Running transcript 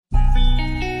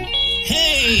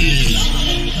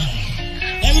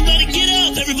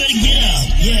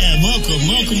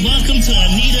Welcome to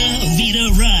Anita,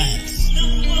 Vita Rise.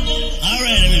 All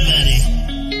right, everybody,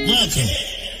 welcome.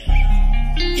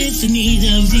 It's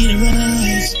Anita, Vita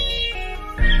Rise.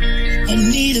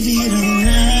 Anita, Vita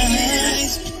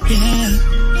Rise, yeah.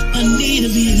 Anita,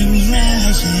 Vita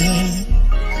Rise, yeah.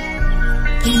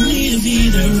 Anita,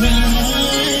 Vita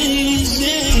Rise,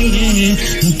 yeah.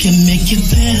 Who can make it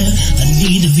better?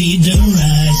 Anita, Vita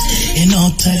Rise. In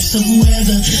all types of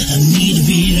weather, Anita,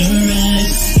 Vita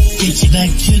Rise. Get you back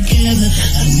together,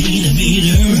 Anita,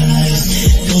 Vita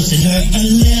Rise. Go send her a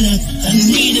letter,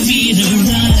 Anita, Vita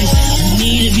Rise.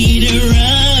 Anita, Vita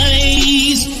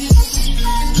Rise.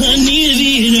 Anita,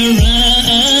 Vita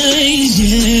Rise,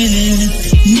 yeah.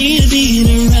 Anita,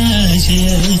 Vita Rise,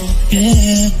 yeah,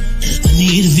 yeah.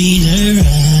 Anita, Vita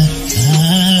Rise.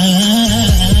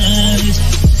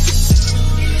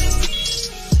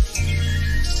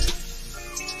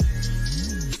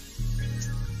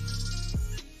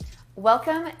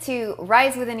 Welcome to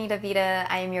Rise with Anita Vita.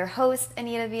 I am your host,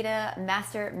 Anita Vita,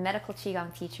 Master Medical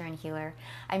Qigong teacher and healer.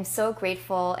 I'm so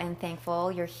grateful and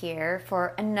thankful you're here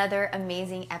for another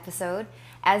amazing episode.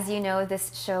 As you know,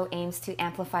 this show aims to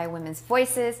amplify women's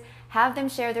voices, have them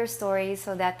share their stories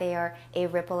so that they are a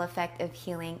ripple effect of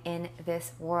healing in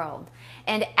this world.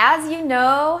 And as you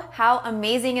know, how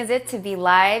amazing is it to be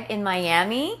live in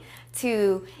Miami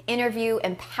to interview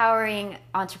empowering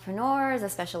entrepreneurs,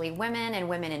 especially women and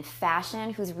women in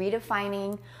fashion, who's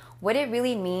redefining what it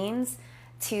really means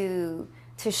to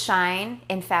shine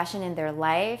in fashion in their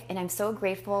life. And I'm so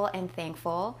grateful and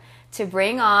thankful to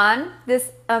bring on this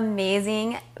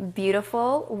amazing,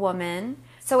 beautiful woman.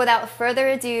 So without further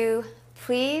ado,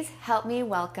 please help me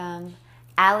welcome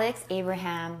Alex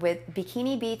Abraham with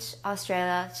Bikini Beach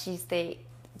Australia. She's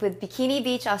with Bikini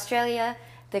Beach Australia,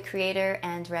 the creator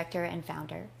and director and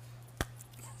founder.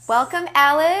 Welcome,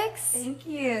 Alex. Thank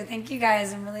you. Thank you,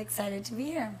 guys. I'm really excited to be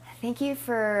here. Thank you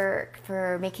for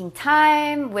making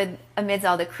time amidst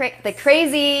all the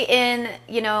crazy in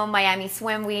Miami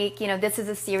Swim Week. This is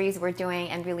a series we're doing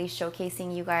and really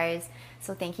showcasing you guys.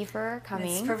 So thank you for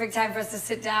coming. It's perfect time for us to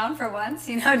sit down for once,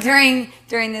 during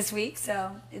this week.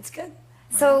 So it's good.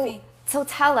 So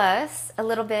tell us a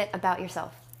little bit about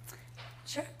yourself.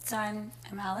 Sure. So I'm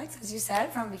Alex, as you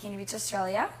said, from Bikini Beach,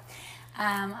 Australia.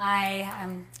 I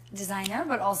am a designer,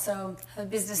 but also have a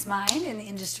business mind in the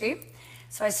industry.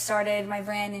 So I started my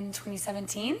brand in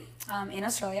 2017 in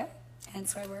Australia, and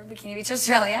so I wear Bikini Beach,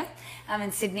 Australia,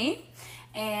 in Sydney.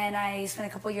 And I spent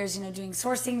a couple of years, doing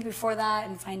sourcing before that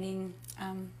and finding,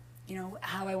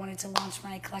 how I wanted to launch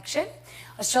my collection.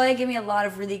 Australia gave me a lot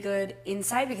of really good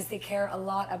insight because they care a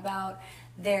lot about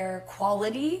their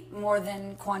quality more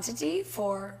than quantity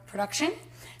for production.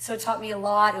 So it taught me a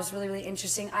lot. It was really, really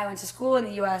interesting. I went to school in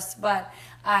the US, but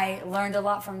I learned a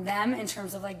lot from them in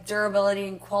terms of like durability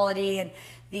and quality, and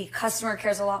the customer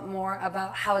cares a lot more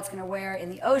about how it's going to wear in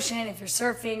the ocean, if you're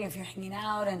surfing, if you're hanging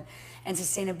out, and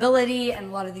sustainability and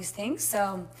a lot of these things.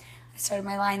 So I started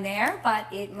my line there, but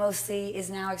it mostly is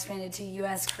now expanded to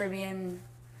US, Caribbean,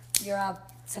 Europe,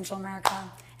 Central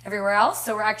America, everywhere else.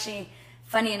 So we're actually,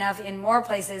 funny enough, in more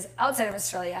places outside of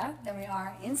Australia than we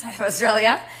are inside of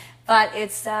Australia, but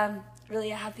it's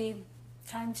really a happy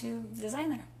time to design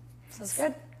there, so it's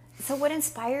good. So what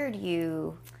inspired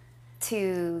you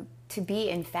to be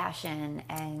in fashion,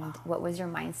 and what was your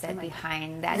mindset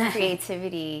behind that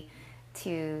creativity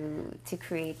to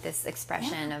create this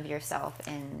expression of yourself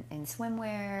in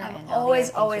swimwear? I've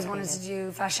always wanted to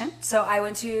do fashion. So I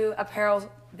went to apparel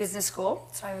business school,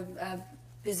 so I have a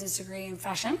business degree in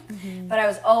fashion, but I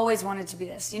was always wanted to be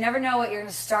this. You never know what you're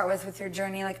going to start with your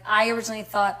journey. Like I originally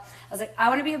thought, I was like, I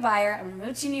want to be a buyer, I'm going to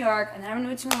move to New York, and then I'm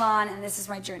going to move to Milan, and this is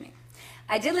my journey.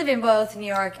 I did live in both New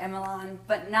York and Milan,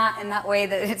 but not in that way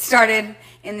that it started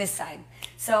in this side.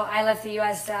 So I left the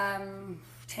US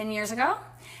 10 years ago,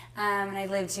 and I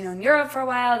lived in Europe for a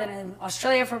while, then in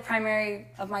Australia for primary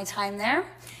of my time there,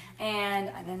 and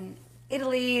then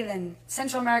Italy, then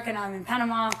Central America, now I'm in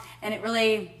Panama, and it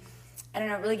really,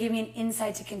 it really gave me an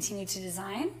insight to continue to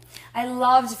design. I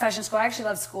loved fashion school. I actually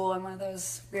loved school. I'm one of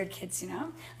those weird kids,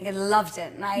 Like I loved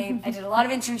it. And I did a lot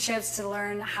of internships to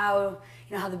learn how,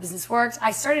 how the business worked.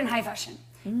 I started in high fashion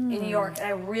in New York, and I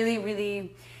really,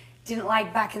 really didn't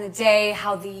like back in the day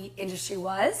how the industry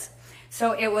was.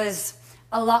 So it was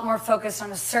a lot more focused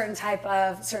on a certain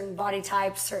body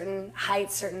type, certain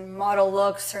height, certain model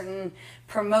look, certain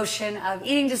promotion of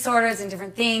eating disorders and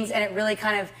different things. And it really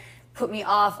kind of put me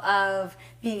off of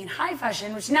being in high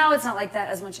fashion, which now it's not like that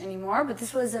as much anymore, but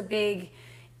this was a big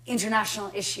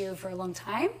international issue for a long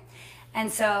time.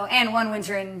 And one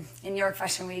winter in New York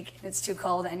Fashion Week, it's too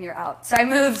cold and you're out. So I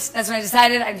moved, that's when I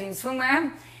decided I'm doing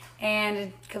swimwear, and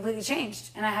it completely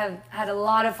changed. And I have had a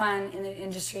lot of fun in the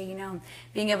industry, you know,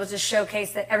 being able to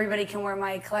showcase that everybody can wear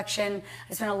my collection.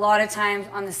 I spent a lot of time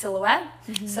on the silhouette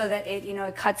so that it, you know,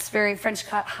 it cuts very French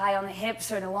cut high on the hips,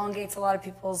 so it elongates a lot of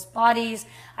people's bodies.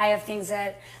 I have things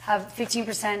that have 15%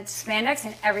 spandex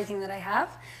in everything that I have,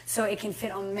 so it can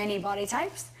fit on many body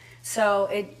types. So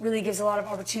it really gives a lot of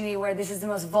opportunity where this is the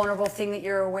most vulnerable thing that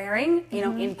you're wearing, you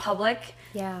know, in public.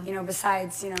 Yeah. You know,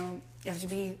 besides, you know, you have to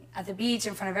be at the beach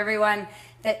in front of everyone,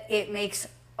 that it makes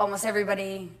almost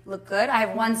everybody look good. I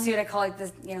have one suit, I call it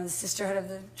the, you know, the sisterhood of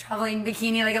the traveling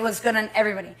bikini. Like, it looks good on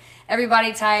everybody. Every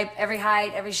body type, every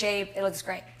height, every shape, it looks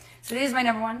great. So it is my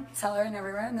 #1 seller in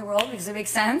everywhere in the world because it makes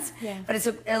sense. Yeah. But it's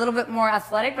a little bit more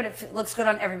athletic, but it looks good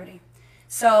on everybody.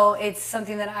 So it's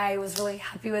something that I was really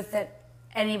happy with, that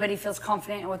anybody feels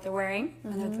confident in what they're wearing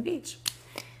when they're at the beach.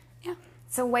 Yeah.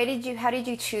 So how did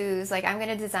you choose, like, I'm going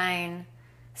to design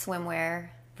swimwear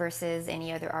versus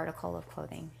any other article of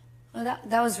clothing? Well,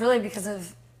 that was really because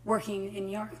of working in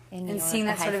New York and seeing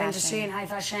that sort of industry and high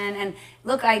fashion. And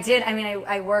look,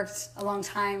 I worked a long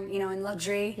time, you know, in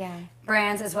luxury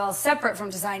brands as well, separate from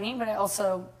designing, but I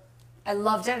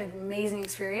loved it. An amazing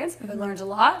experience. I learned a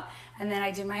lot. And then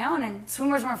I did my own, and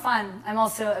swimwear's more fun. I'm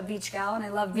also a beach gal, and I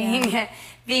love being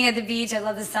at the beach. I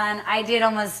love the sun. I did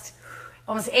almost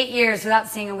 8 years without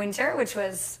seeing a winter, which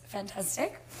was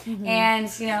fantastic. And,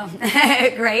 you know,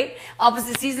 great.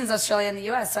 Opposite seasons, Australia and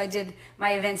the US. So I did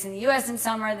my events in the US in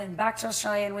summer, then back to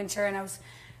Australia in winter, and I was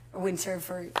winter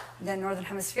for the Northern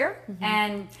Hemisphere.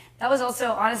 And that was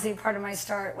also, honestly, part of my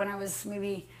start when I was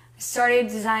I started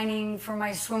designing for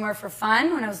my swimwear for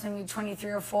fun when I was maybe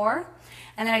 23 or 4.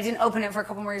 And then I didn't open it for a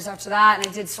couple more years after that, and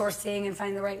I did sourcing and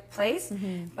finding the right place.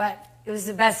 But it was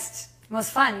the best,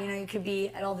 most fun, you know, you could be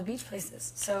at all the beach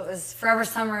places. So it was forever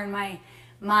summer in my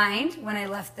mind when I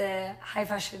left the high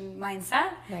fashion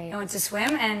mindset. I went to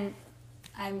swim, and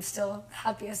I'm still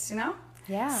happiest, you know?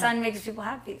 Yeah. Sun makes people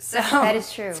happy. So that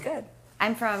is true. It's good.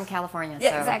 I'm from California,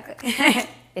 Yeah, so exactly.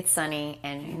 it's sunny,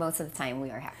 and most of the time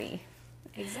we are happy.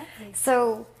 Exactly.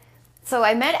 So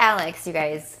I met Alex, you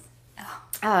guys,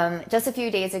 just a few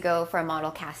days ago for a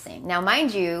model casting. Now,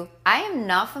 mind you, I am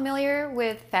not familiar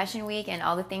with Fashion Week and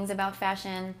all the things about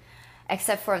fashion,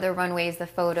 except for the runways, the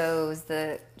photos,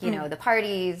 the the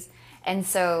parties. And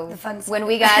so The fun when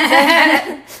we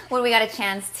got when we got a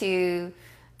chance to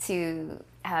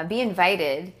be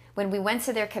invited, when we went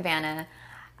to their cabana,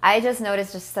 I just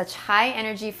noticed just such high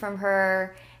energy from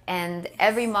her. And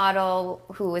every model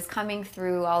who was coming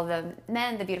through, all the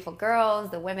men, the beautiful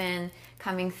girls, the women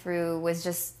coming through, was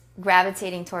just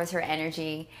gravitating towards her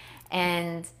energy.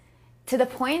 And to the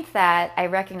point that I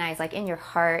recognized, like, in your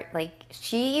heart, like,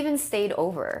 she even stayed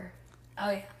over. Oh,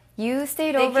 yeah. You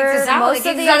stayed They over kicked us out. most They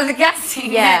of kicked us out of the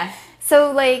casting. Yeah.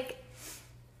 So, like,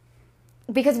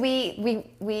 because we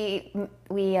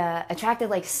attracted,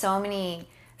 like, so many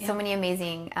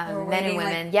amazing men and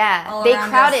women. Like, Yeah, they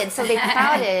crowded. us. So they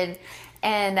crowded,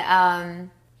 and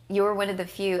you were one of the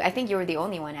few. I think you were the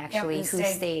only one actually who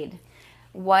stayed.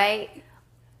 Why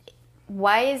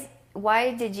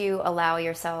did you allow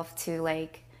yourself to,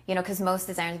 like, you know? Because most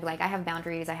designers be like, I have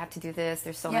boundaries. I have to do this.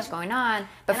 There's so much going on.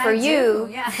 But And for I you,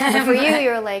 do, yeah. for you,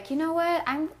 you're like, you know what?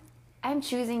 I'm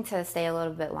choosing to stay a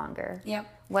little bit longer. Yep.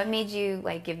 What made you,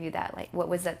 like, give you that, like, what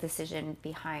was that decision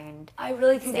behind I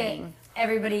really think staying? that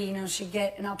everybody, you know, should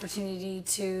get an opportunity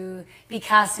to be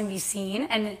cast and be seen.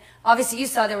 And obviously you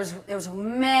saw there was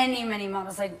many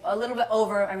models, like a little bit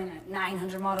over,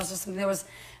 900 models or something. There was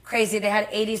crazy. They had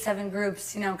 87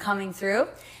 groups, you know, coming through.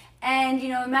 And, you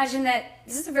know, imagine that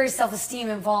this is a very self-esteem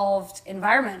involved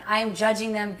environment. I am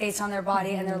judging them based on their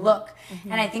body and their look.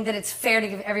 And I think that it's fair to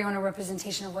give everyone a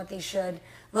representation of what they should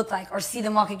look like, or see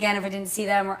them walk again if I didn't see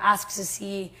them, or ask to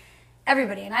see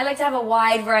everybody. And I like to have a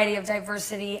wide variety of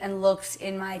diversity and looks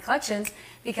in my collections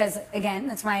because, again,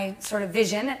 that's my sort of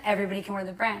vision, that everybody can wear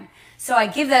the brand. So I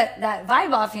give that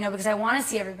vibe off, you know, because I want to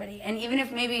see everybody. And even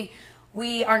if maybe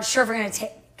we aren't sure if we're going to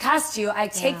cast you, I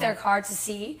take their card to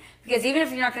see, because even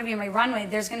if you're not going to be in my runway,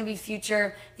 there's going to be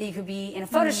future that you could be in a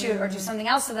photo shoot or do something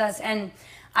else with us. And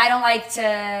I don't like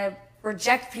to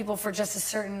reject people for just a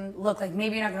certain look. Like,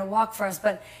 maybe you're not going to walk for us,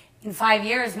 but in 5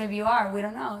 years, maybe you are. We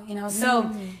don't know, you know?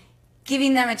 So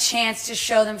giving them a chance to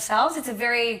show themselves, it's a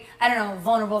very,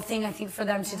 vulnerable thing, I think, for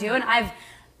them to do. And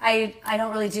I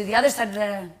don't really do the other side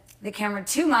of the camera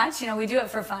too much. You know, we do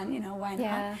it for fun, you know, why not?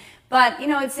 Yeah. But, you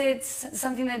know, it's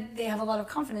something that they have a lot of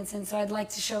confidence in. So I'd like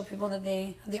to show people that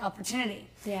they have the opportunity.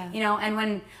 Yeah. You know, and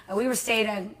when we were stayed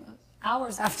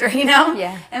hours after, you know?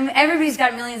 Yeah. And everybody's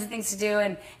got millions of things to do,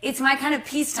 and it's my kind of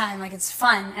peacetime. Like, it's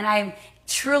fun, and I'm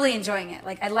truly enjoying it.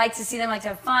 Like, I like to see them like to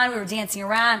have fun. We were dancing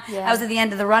around. Yeah. I was at the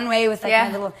end of the runway with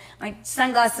like my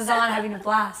sunglasses on, having a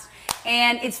blast.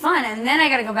 And it's fun. And then I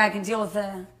got to go back and deal with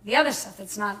the other stuff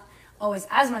that's not always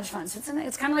as much fun. So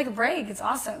it's kind of like a break. It's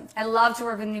awesome. I love to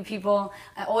work with new people.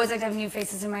 I always like to have new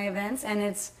faces in my events, and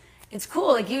it's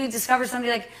cool. Like, you discover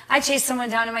somebody. Like, I chased someone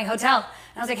down in my hotel,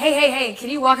 and I was like, hey, can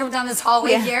you walk up and down this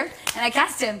hallway here? And I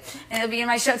cast him, and it'll be in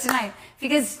my show tonight,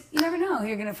 because you never know who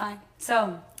you're gonna find.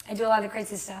 So I do a lot of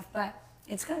crazy stuff, but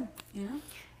it's good, you know.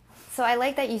 So I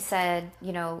like that you said,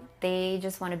 you know, they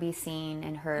just want to be seen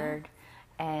and heard,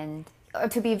 and or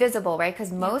to be visible, right?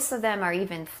 Because most of them are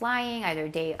even flying either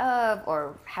day of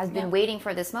or has been waiting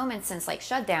for this moment since like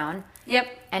shutdown. Yep.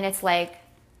 And it's like,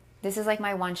 this is like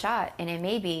my one shot, and it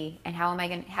may be. And how am I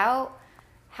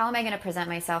gonna present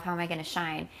myself? How am I gonna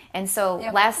shine? And so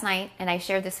last night, and I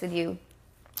shared this with you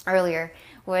earlier,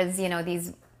 was, you know,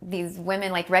 these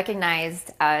women like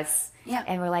recognized us. Yeah.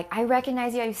 And we're like, I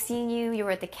recognize you. I've seen you. You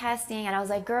were at the casting. And I was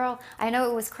like, girl, I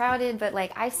know it was crowded, but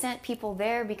like, I sent people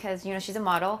there because, you know, she's a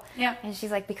model. Yeah. And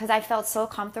she's like, because I felt so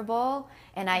comfortable.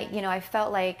 And I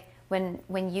felt like when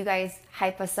you guys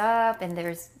hype us up and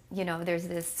there's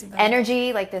this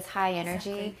energy, like this high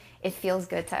energy, it feels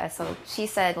good to us. So she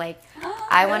said, like,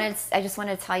 I just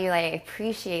wanted to tell you, like, I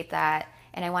appreciate that.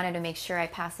 And I wanted to make sure I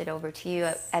pass it over to you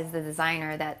as the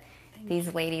designer, that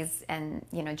these ladies and,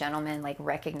 you know, gentlemen like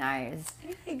recognize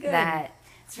that.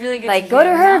 It's really good. Like, go to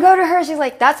her. She's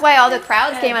like, that's why all the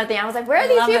crowds came at the end. I was like, where are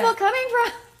these people coming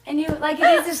from? And you, like,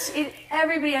 it is just,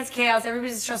 everybody has chaos.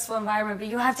 Everybody's a stressful environment, but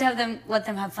you have to let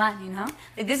them have fun, you know?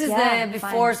 Like, this is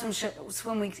before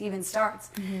swim week even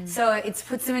starts. So it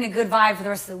puts them in a good vibe for the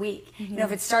rest of the week. You know,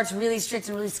 if it starts really strict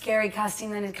and really scary casting,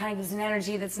 then it kind of gives an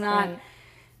energy that's not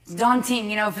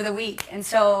daunting, you know, for the week. And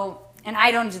so, and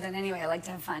I don't do that anyway. I like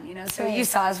to have fun, you know? So you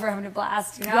saw us, we're having a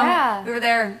blast, you know? Yeah. We were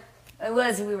there.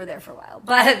 We were there for a while,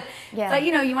 but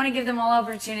you know, you want to give them all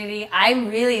opportunity. I'm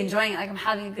really enjoying it. Like, I'm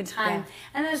having a good time.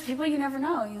 And there's people you never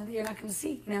know, you know, that you're not going to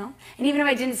see, you know? And even if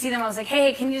I didn't see them, I was like,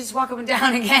 hey, can you just walk up and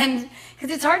down again?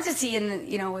 Because it's hard to see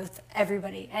you know, with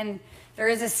everybody. And there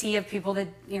is a sea of people that,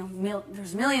 you know,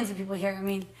 there's millions of people here. I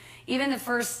mean, even the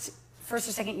first or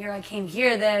second year I came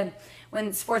here,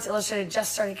 when Sports Illustrated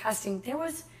just started casting, there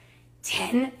was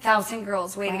 10,000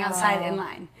 girls waiting outside in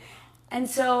line. And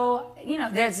so, you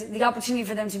know, there's the opportunity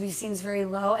for them to be seen is very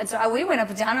low. And so we went up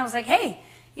and down, and I was like, hey,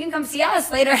 you can come see us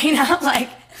later, you know? Like,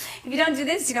 if you don't do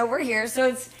this, you know, we're here. So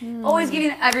it's always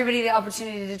giving everybody the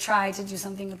opportunity to try to do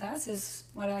something with us is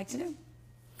what I like to do.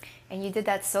 And you did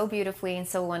that so beautifully and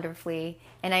so wonderfully.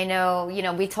 And I know, you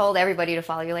know, we told everybody to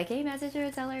follow you, like, hey, message her,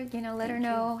 tell her, you know, let her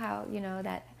know how, you know,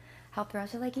 that helped her out.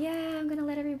 She's like, yeah, I'm going to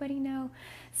let everybody know.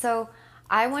 So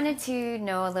I wanted to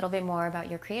know a little bit more about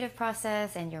your creative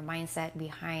process and your mindset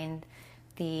behind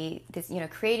this, you know,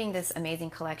 creating this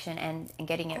amazing collection and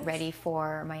getting it ready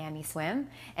for Miami Swim.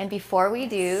 And before we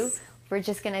do, we're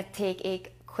just going to take a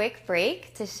quick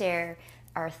break to share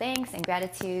our thanks and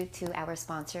gratitude to our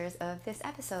sponsors of this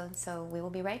episode. So we will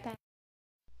be right back.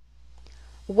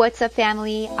 What's up,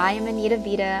 family? I am Anita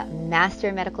Vita,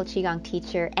 Master Medical Qigong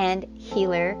teacher and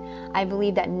healer. I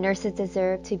believe that nurses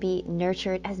deserve to be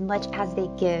nurtured as much as they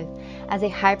give. As a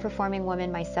high-performing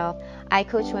woman myself, I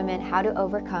coach women how to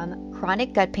overcome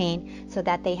chronic gut pain so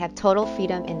that they have total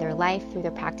freedom in their life through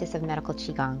the practice of medical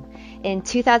Qigong. In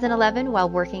 2011, while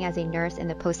working as a nurse in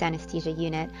the post-anesthesia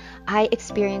unit, I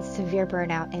experienced severe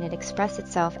burnout, and it expressed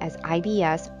itself as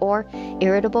IBS, or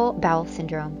irritable bowel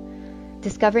syndrome.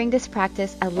 Discovering this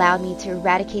practice allowed me to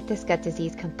eradicate this gut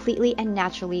disease completely and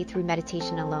naturally through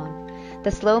meditation alone. The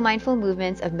slow, mindful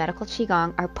movements of medical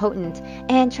Qigong are potent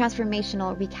and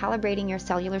transformational, recalibrating your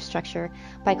cellular structure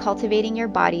by cultivating your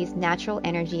body's natural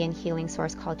energy and healing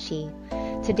source called Qi.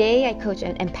 Today, I coach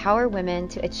and empower women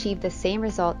to achieve the same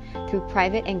result through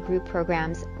private and group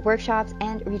programs, workshops,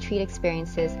 and retreat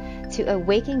experiences to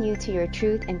awaken you to your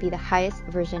truth and be the highest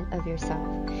version of yourself.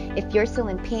 If you're still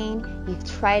in pain, you've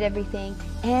tried everything,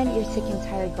 and you're sick and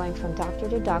tired going from doctor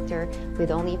to doctor with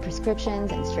only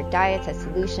prescriptions and strict diets as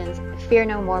solutions, fear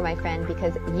no more, my friend,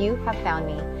 because you have found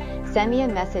me. Send me a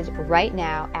message right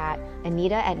now at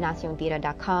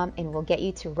anita@nacionvita.com, and we'll get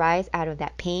you to rise out of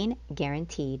that pain,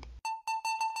 guaranteed.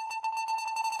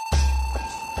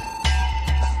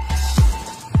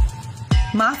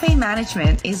 Mafe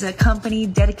Management is a company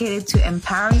dedicated to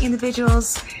empowering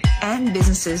individuals and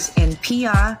businesses in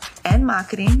PR and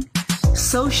marketing,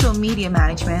 social media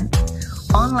management,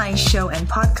 online show and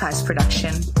podcast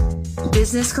production,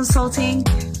 business consulting,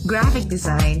 graphic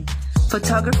design,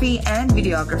 photography and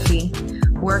videography,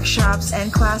 workshops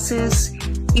and classes,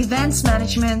 events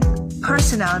management,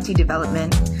 personality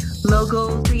development,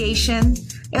 logo creation,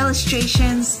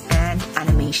 illustrations, and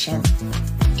animation.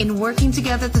 In working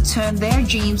together to turn their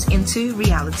dreams into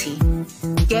reality.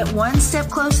 Get one step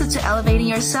closer to elevating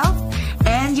yourself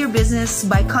and your business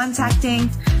by contacting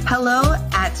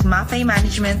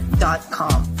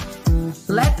hello@mafemanagement.com.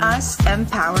 Let us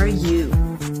empower you.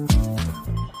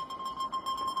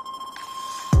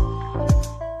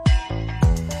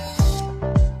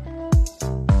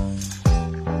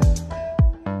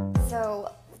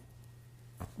 So,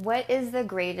 what is the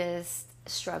greatest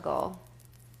struggle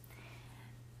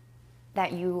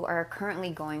that you are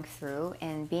currently going through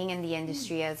in being in the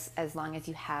industry as long as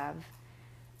you have,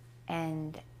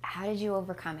 and how did you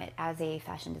overcome it as a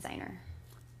fashion designer?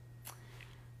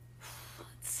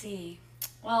 Let's see.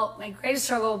 Well, my greatest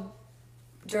struggle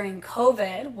during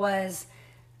COVID was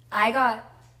I got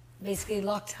basically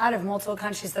locked out of multiple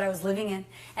countries that I was living in.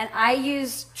 And I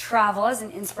use travel as an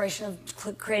inspiration of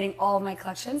creating all of my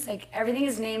collections. Like, everything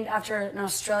is named after an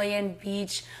Australian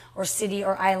beach or city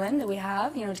or island that we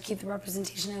have, you know, to keep the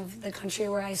representation of the country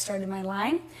where I started my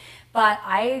line. But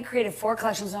I created 4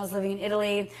 collections when I was living in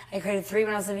Italy. I created 3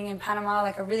 when I was living in Panama.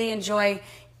 Like, I really enjoy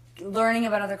learning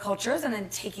about other cultures and then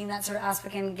taking that sort of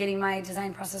aspect and getting my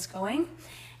design process going.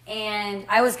 And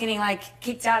I was getting like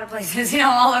kicked out of places, you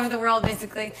know, all over the world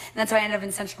basically. And that's why I ended up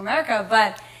in Central America.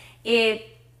 But I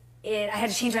had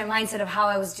to change my mindset of how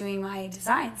I was doing my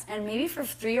designs. And maybe for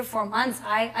 3 or 4 months,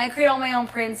 I created all my own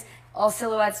prints, all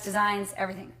silhouettes, designs,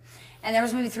 everything. And there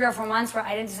was maybe 3 or 4 months where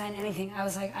I didn't design anything. I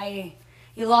was like,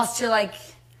 you lost your like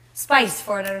spice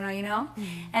for it, I don't know, you know?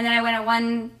 Mm-hmm. And then I went on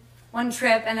one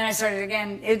trip, and then I started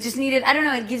again. It just needed, I don't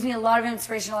know, it gives me a lot of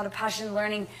inspiration, a lot of passion,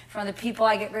 learning from other people.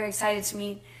 I get very excited to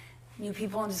meet new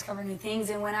people and discover new things.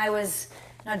 And when I was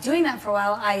not doing that for a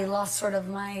while, I lost sort of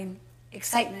my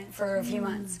excitement for a few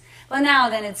months. But now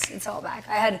then it's all back.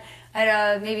 I had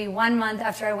maybe 1 month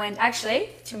after I went actually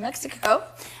to Mexico,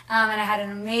 and I had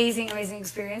an amazing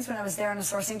experience when I was there on a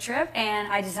sourcing trip, and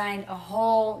I designed a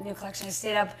whole new collection. I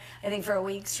stayed up, I think, for a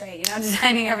week straight, you know,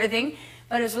 designing everything.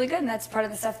 But it was really good, and that's part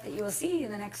of the stuff that you will see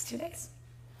in the next 2 days.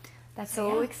 That's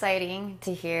so exciting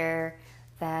to hear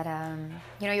that,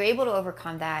 you know, you're able to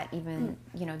overcome that even,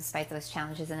 you know, despite those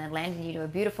challenges, and it landed you to a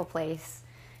beautiful place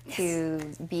to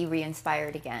be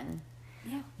re-inspired again.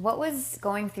 Yeah. What was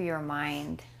going through your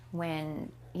mind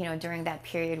when, you know, during that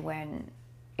period when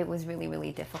it was really,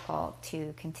 really difficult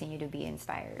to continue to be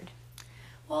inspired?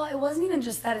 Well, it wasn't even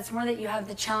just that. It's more that you have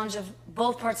the challenge of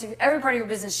both parts of every part of your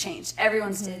business changed.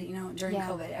 Everyone's did, you know, during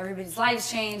COVID. Everybody's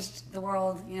lives changed, the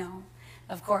world, you know,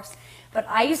 of course. But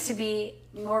I used to be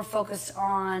more focused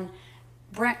on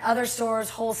other stores,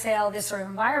 wholesale, this sort of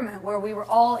environment where we were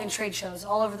all in trade shows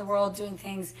all over the world doing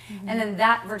things. And then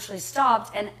that virtually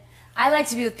stopped. And I like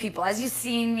to be with people. As you've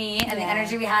seen me and the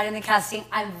energy we had in the casting,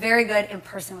 I'm very good in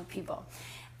person with people.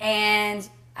 And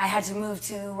I had to move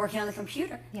to working on the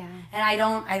computer. Yeah. And I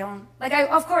don't,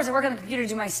 of course I work on the computer to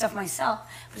do my stuff myself,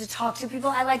 but to talk to people,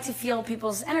 I like to feel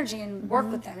people's energy and work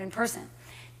with them in person.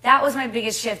 That was my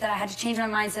biggest shift, that I had to change my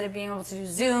mindset of being able to do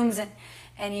Zooms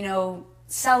and you know,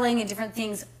 selling and different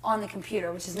things on the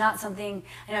computer, which is not something,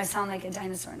 I know I sound like a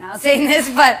dinosaur now saying this,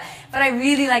 but I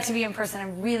really like to be in person.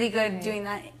 I'm really good at doing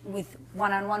that with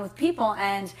one-on-one with people,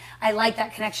 and I like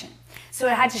that connection. So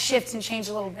it had to shift and change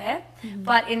a little bit.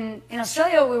 But in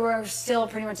Australia, we were still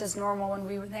pretty much as normal when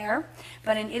we were there.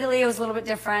 But in Italy, it was a little bit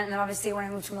different. And then obviously when I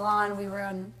moved to Milan, we were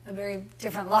on a very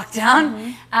different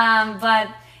lockdown.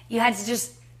 But you had to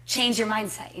just change your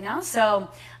mindset, you know? So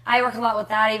I work a lot with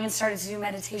that. I even started to do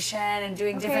meditation and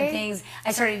doing different things.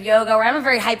 I started yoga, where I'm a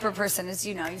very hyper person, as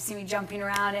you know. You see me jumping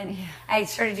around, and I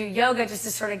started to do yoga just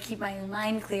to sort of keep my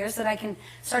mind clear so that I can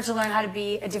start to learn how to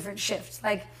be a different shift.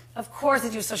 Like, of course, I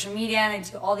do social media and I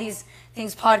do all these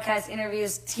things, podcasts,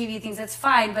 interviews, TV things, that's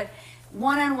fine. But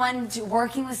one-on-one,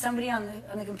 working with somebody on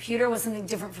the computer was something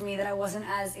different for me that I wasn't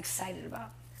as excited about.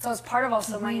 So it was part of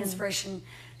also my inspiration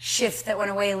shift that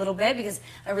went away a little bit, because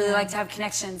I really like to have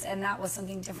connections, and that was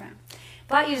something different.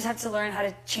 But you just have to learn how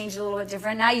to change it a little bit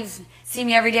different. Now you've seen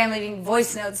me every day, I'm leaving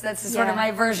voice notes. That's sort of my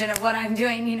version of what I'm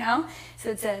doing, you know? So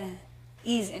it's a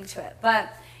ease into it.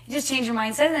 But you just change your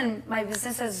mindset, and my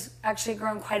business has actually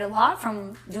grown quite a lot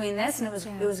from doing this, and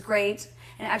it was great,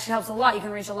 and it actually helps a lot. You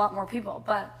can reach a lot more people,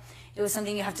 but it was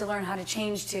something you have to learn how to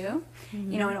change to,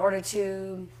 you know, in order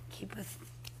to keep with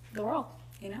the world,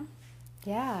 you know?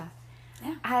 Yeah.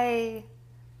 I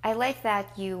like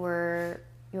that you were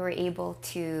able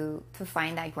to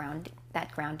find that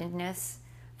groundedness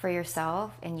for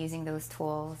yourself and using those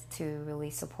tools to really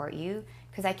support you,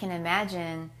 because I can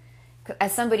imagine,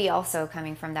 as somebody also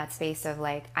coming from that space of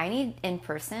like, I need in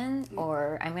person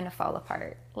or I'm going to fall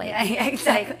apart. Like, yeah,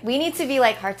 exactly. Like, we need to be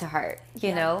like heart to heart,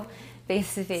 you know,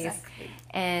 face to face.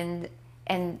 Exactly.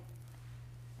 And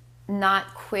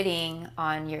not quitting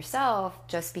on yourself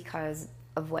just because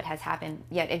of what has happened.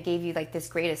 Yet it gave you like this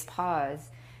greatest pause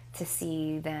to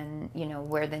see then, you know,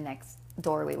 where the next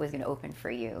doorway was going to open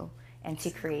for you and to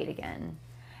create again.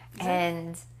 Exactly.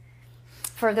 And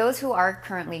for those who are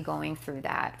currently going through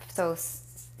that, so,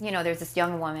 you know, there's this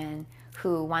young woman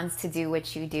who wants to do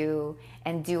what you do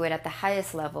and do it at the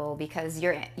highest level because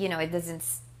you're, you know, it doesn't,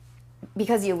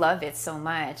 because you love it so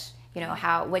much, you know,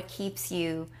 what keeps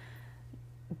you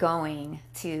going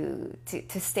to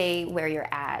stay where you're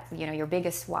at, you know, your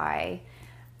biggest why.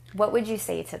 What would you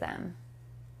say to them?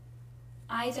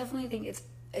 I definitely think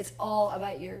it's all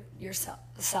about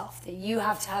yourself, that you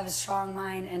have to have a strong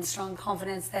mind and strong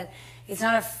confidence that it's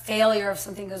not a failure if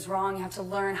something goes wrong. You have to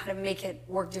learn how to make it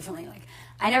work differently. Like,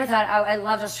 I never thought, I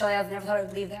loved Australia, I've never thought I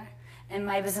would leave there. And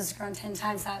my business has grown 10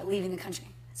 times that leaving the country.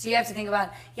 So you have to think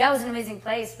about, yeah, it was an amazing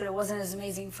place, but it wasn't as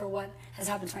amazing for what has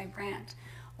happened to my brand.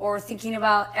 Or thinking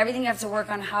about everything you have to work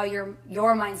on, how your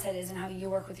mindset is and how you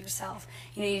work with yourself.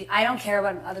 You know, I don't care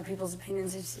about other people's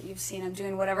opinions. You've seen I'm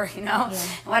doing whatever, you know,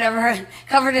 whatever,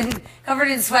 covered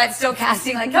in sweat, still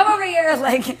casting, like, come over here.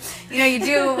 Like, you know, you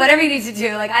do whatever you need to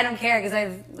do. Like, I don't care because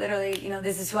I've literally, you know,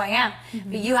 this is who I am. Mm-hmm.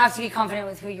 But you have to be confident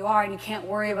with who you are, and you can't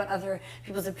worry about other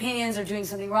people's opinions or doing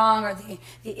something wrong or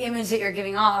the image that you're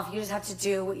giving off. You just have to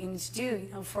do what you need to do, you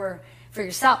know, for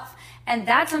yourself. And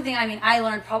that's something, I mean, I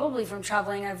learned probably from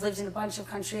traveling. I've lived in a bunch of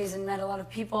countries and met a lot of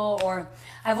people, or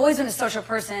I've always been a social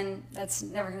person. That's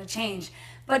never going to change.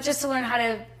 But just to learn how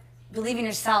to believe in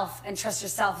yourself and trust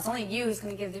yourself. It's only you who's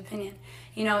going to give the opinion.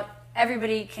 You know,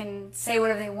 everybody can say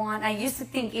whatever they want. I used to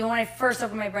think, even when I first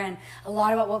opened my brand, a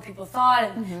lot about what people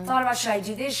thought and thought about, should I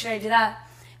do this, should I do that?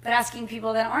 But asking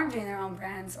people that aren't doing their own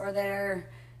brands or that are,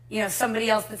 you know, somebody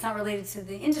else that's not related to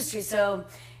the industry. So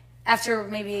after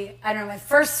maybe, I don't know, my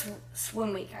first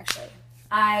swim week, actually,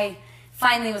 I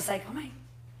finally was like, oh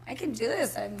I can do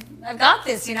this. I've got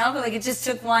this, you know? But like, it just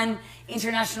took one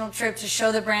international trip to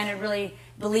show the brand and really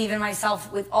believe in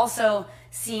myself, with also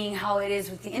seeing how it is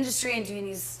with the industry and doing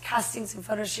these castings and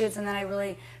photo shoots. And then I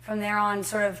really, from there on,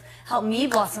 sort of helped me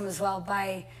blossom as well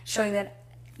by showing that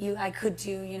I could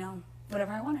do, you know,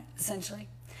 whatever I wanted, essentially.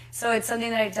 So it's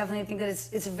something that I definitely think that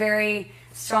it's very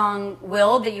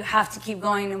strong-willed, that you have to keep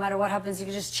going no matter what happens. You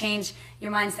can just change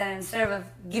your mindset instead of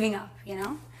giving up, you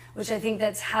know? Which I think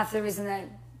that's half the reason that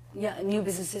new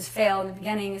businesses fail in the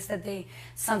beginning, is that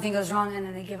something goes wrong and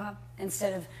then they give up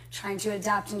instead of trying to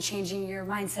adapt and changing your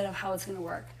mindset of how it's going to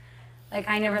work. Like,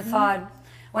 I never thought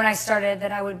when I started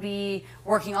that I would be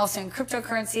working also in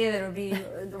cryptocurrency, that I would be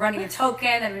running a token,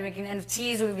 that I would be making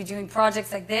NFTs, that we would be doing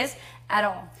projects like this at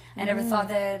all. I never thought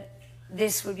that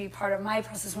this would be part of my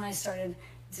process when I started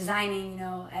designing, you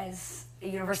know, as a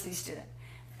university student.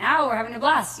 Now we're having a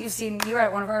blast. You were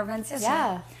at one of our events yesterday.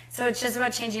 Yeah. So it's just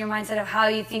about changing your mindset of how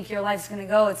you think your life's going to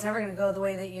go. It's never going to go the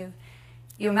way that you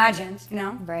imagined, you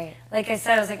know? Right. Like I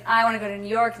said, I was like, I want to go to New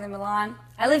York and then Milan.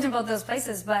 I lived in both those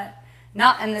places, but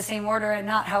not in the same order and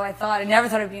not how I thought. I never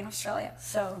thought I'd be in Australia.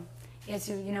 So you have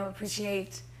to, you know,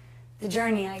 appreciate the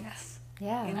journey, I guess.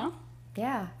 Yeah. You know?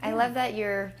 Yeah. I love that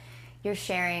you're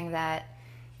sharing that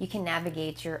you can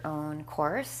navigate your own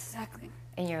course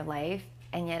in your life,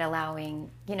 and yet allowing,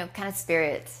 you know, kind of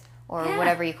spirit or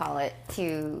whatever you call it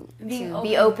to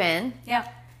be open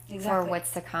for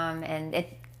what's to come. And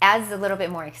it adds a little bit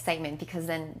more excitement because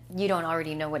then you don't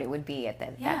already know what it would be at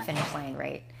that finish line,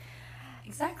 right?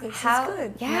 Exactly. So it's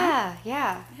good. Yeah.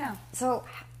 So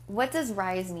what does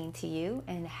rise mean to you,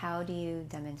 and how do you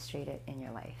demonstrate it in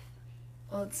your life?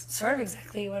 Well, it's sort of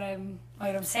exactly what I'm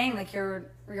saying. Like, you're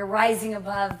rising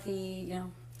above the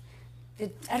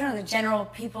general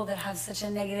people that have such a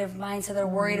negative mindset. They're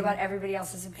worried about everybody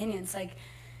else's opinions. Like,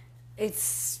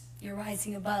 you're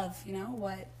rising above, you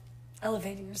know,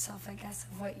 elevating yourself, I guess,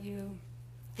 of what you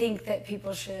think that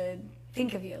people should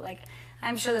think of you. Like,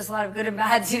 I'm sure there's a lot of good and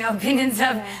bad, you know, opinions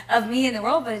of me in the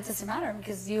world, but it doesn't matter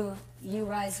because you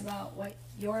rise about what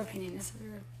your opinion is of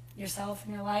yourself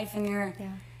and your life and your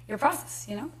process,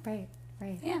 you know? Right.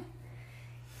 Yeah.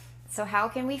 So how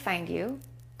can we find you,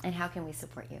 and how can we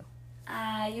support you?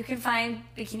 You can find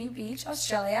Bikini Beach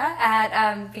Australia at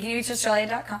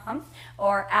bikinibeachaustralia.com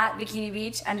or at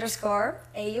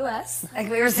bikinibeach_AUS, like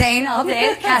we were saying all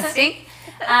day, casting.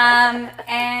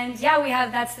 And yeah,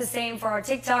 that's the same for our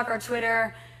TikTok, our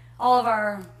Twitter, all of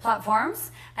our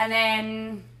platforms. And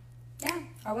then,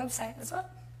 our website as well.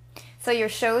 So your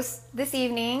show's this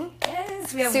evening.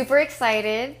 Yes, we have. Super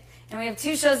excited. And we have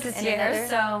 2 shows this year,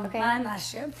 okay. One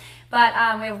last year. But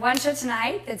we have 1 show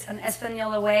tonight that's on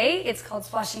Espanola Way. It's called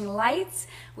Splashing Lights.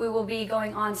 We will be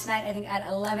going on tonight, I think, at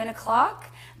 11 o'clock.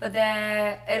 But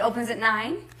it opens at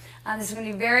 9. This is going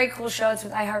to be a very cool show. It's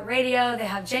with iHeartRadio. They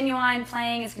have Genuine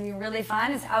playing. It's going to be really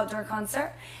fun. It's an outdoor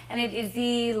concert. And it is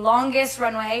the longest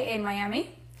runway in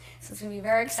Miami. So it's going to be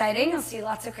very exciting. You'll see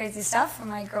lots of crazy stuff from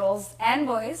my girls and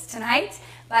boys tonight.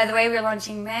 By the way, we're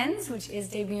launching men's, which is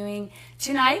debuting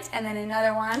tonight, and then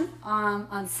another one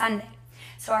on Sunday.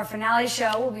 So our finale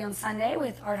show will be on Sunday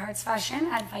with Art Hearts Fashion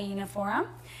at Vita Forum.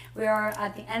 We are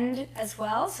at the end as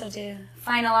well, so to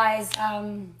finalize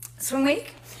Swim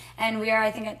Week. And we are, I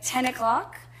think, at 10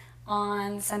 o'clock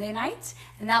on Sunday night.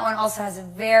 And that one also has a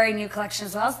very new collection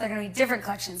as well, so they're going to be different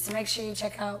collections. So make sure you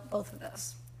check out both of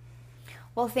those.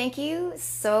 Well, thank you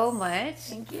so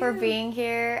much for being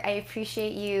here. I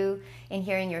appreciate you and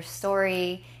hearing your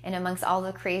story. And amongst all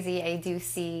the crazy, I do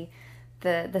see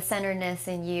the centeredness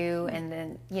in you, and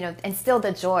then, you know, and still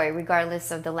the joy, regardless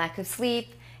of the lack of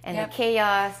sleep and the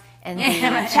chaos and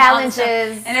the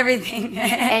challenges and everything.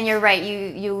 And you're right,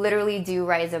 you literally do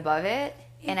rise above it.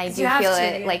 And I do feel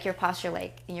it, like your posture,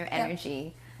 like in your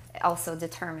energy also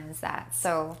determines that.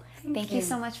 So thank you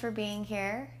so much for being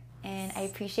here. And I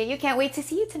appreciate you. Can't wait to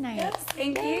see you tonight. Yes,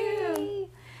 thank you.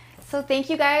 So thank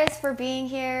you guys for being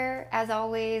here as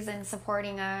always and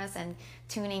supporting us and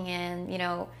tuning in. You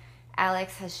know,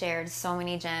 Alex has shared so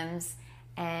many gems,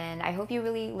 and I hope you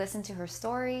really listen to her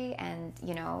story, and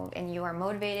you know, and you are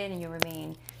motivated and you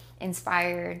remain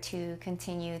inspired to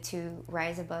continue to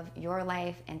rise above your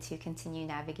life and to continue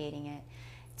navigating it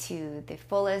to the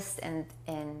fullest and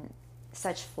in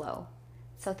such flow.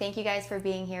 So thank you guys for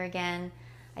being here again.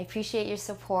 I appreciate your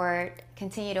support.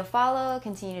 Continue to follow,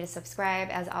 continue to subscribe.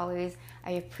 As always,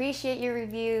 I appreciate your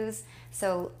reviews.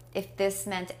 So if this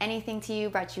meant anything to you,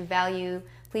 brought you value,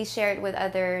 please share it with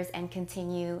others and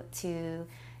continue to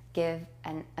give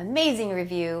an amazing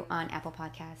review on Apple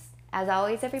Podcasts. As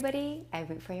always, everybody, I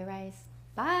root for your rise.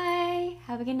 Bye.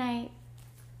 Have a good night.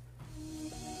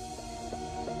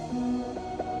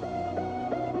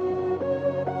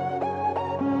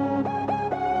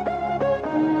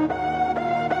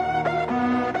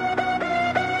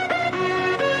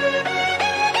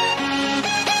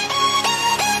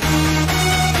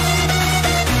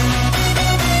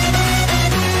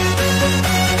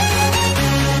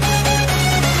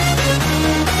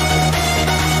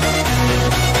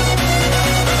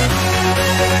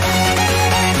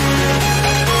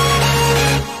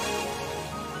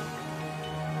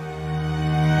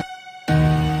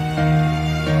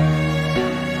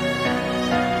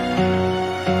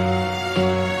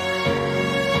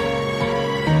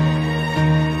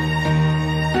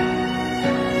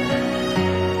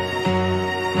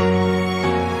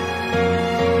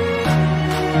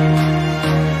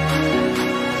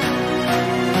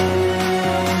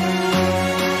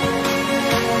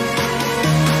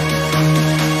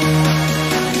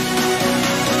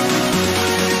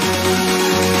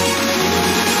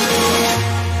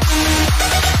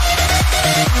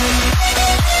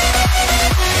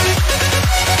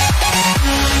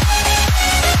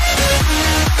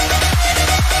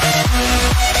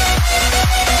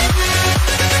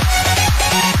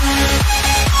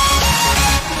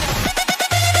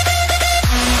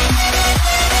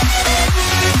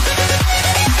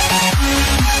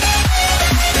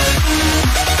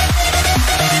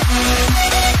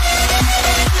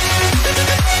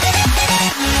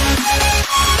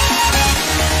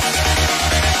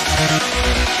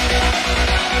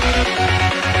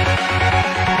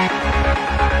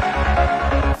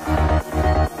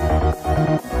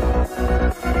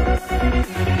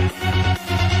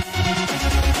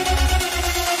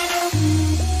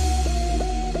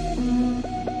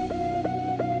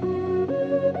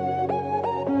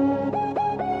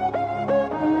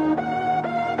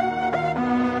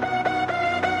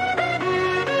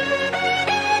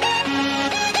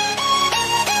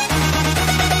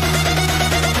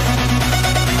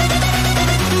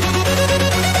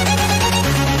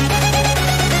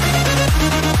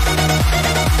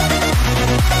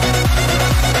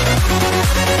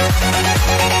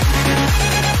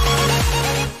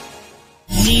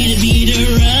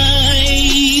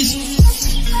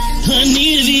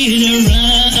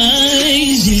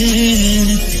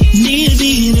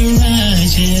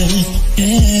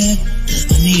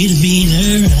 Need to be the